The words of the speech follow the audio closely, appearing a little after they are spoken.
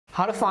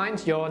How to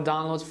find your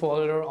downloads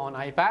folder on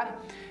iPad.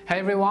 Hey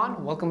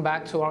everyone, welcome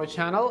back to our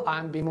channel.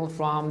 I'm Bimal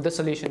from The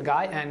Solution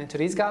Guy, and in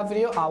today's guide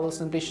video I will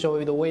simply show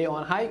you the way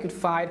on how you could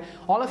find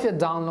all of your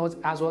downloads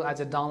as well as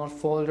your download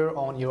folder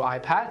on your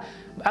iPad.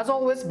 As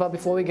always, but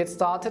before we get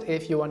started,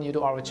 if you are new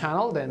to our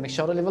channel, then make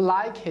sure to leave a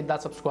like, hit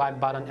that subscribe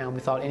button, and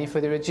without any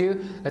further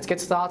ado, let's get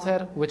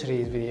started with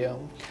today's video.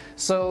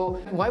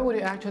 So why would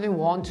you actually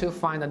want to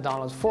find a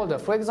downloads folder?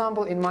 For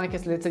example, in my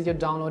case, let's say you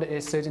downloaded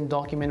a certain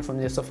document from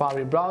your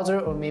Safari browser,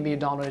 or maybe you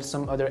downloaded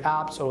some other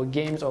apps or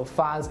games or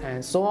files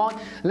and so on.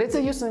 Let's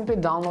say you simply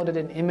downloaded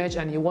an image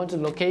and you want to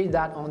locate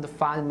that on the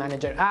file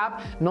manager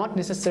app, not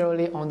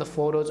necessarily on the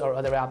photos or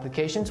other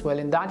applications. Well,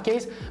 in that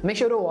case, make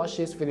sure to watch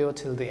this video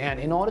till the end.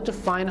 In order to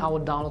find our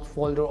download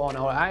folder on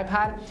our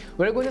iPad,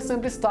 we're going to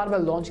simply start by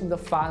launching the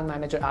file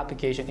manager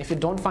application. If you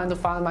don't find the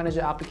file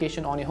manager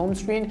application on your home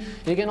screen,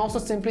 you can also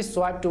simply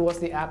swipe towards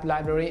the app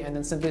library and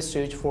then simply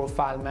search for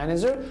file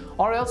manager,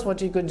 or else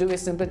what you could do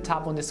is simply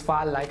tap on this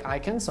file like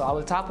icon. So I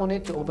will tap on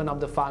it to open up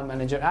the file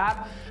manager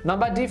app. Now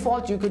by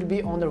default you could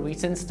be on the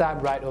recent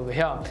tab right over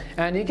here,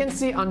 and you can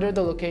see under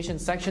the location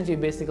sections you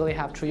basically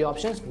have three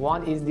options.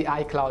 One is the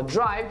iCloud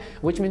drive,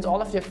 which means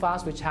all of your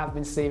files which have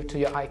been saved to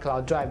your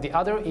iCloud drive. The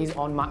other is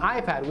on my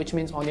iPad, which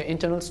means on your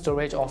internal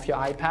storage of your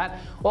iPad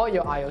or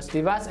your iOS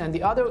device, and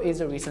the other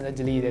is recently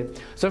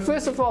deleted. So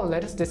first of all,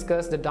 let us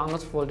discuss the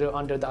downloads folder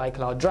under the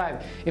iCloud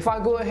drive. If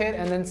I go ahead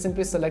and then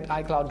simply select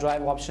iCloud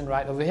drive option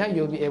right over here,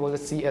 you'll be able to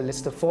see a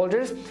list of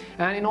folders,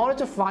 and in order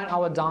to find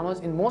our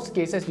downloads, in most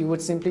cases you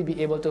would simply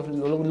be able to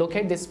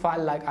locate this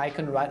file like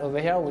icon right over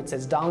here which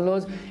says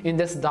downloads in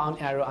this down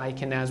arrow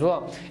icon as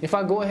well. If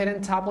I go ahead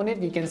and tap on it,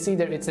 you can see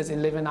that it says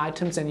 11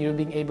 items, and you're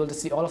being able to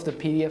see all of the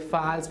PDF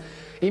files,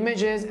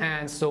 images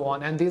and so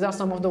on, and these are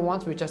some of the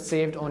ones which are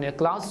saved on your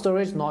cloud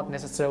storage, not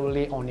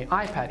necessarily on your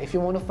iPad. If you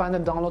want to find the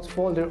downloads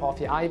folder of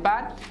your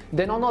iPad,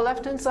 then on the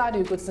left hand side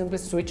you could simply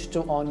switch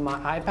to on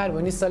my iPad.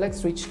 When you select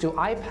switch to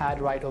iPad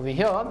right over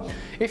here,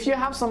 if you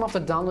have some of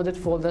the downloaded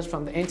folders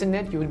from the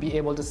internet, you will be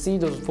able to see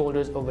those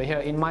folders over here.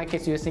 In my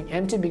case, you're seeing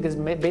empty because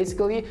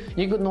basically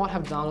you could not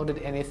have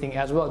downloaded anything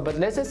as well. But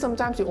let's say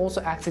sometimes you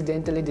also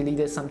accidentally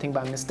deleted something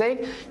by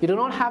mistake, you do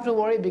not have to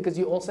worry because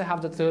you also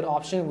have the third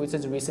option which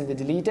is recently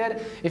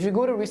deleted. If you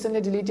go to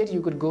recently deleted,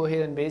 you could go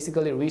ahead and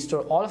basically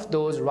restore all of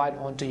those right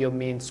onto your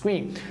main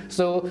screen.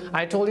 So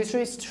I told you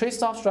three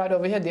stops right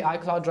over here. The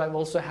iCloud drive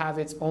also have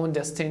its own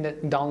destined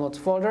downloads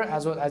folder,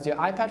 as well as your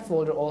iPad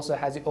folder also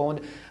has your own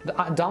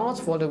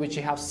downloads folder which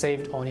you have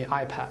saved on your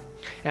iPad.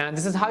 And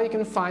this is how you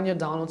can find your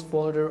downloads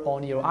folder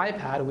on your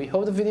iPad. We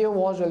hope the video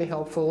was really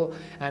helpful,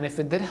 and if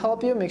it did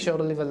help you, make sure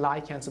to leave a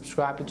like and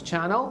subscribe to the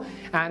channel.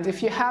 And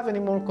if you have any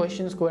more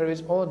questions,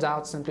 queries or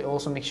doubts, simply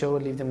also make sure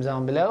to leave them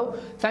down below.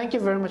 Thank you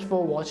very much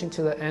for watching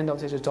till the end of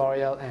the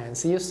tutorial, and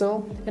see you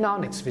soon in our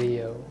next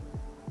video.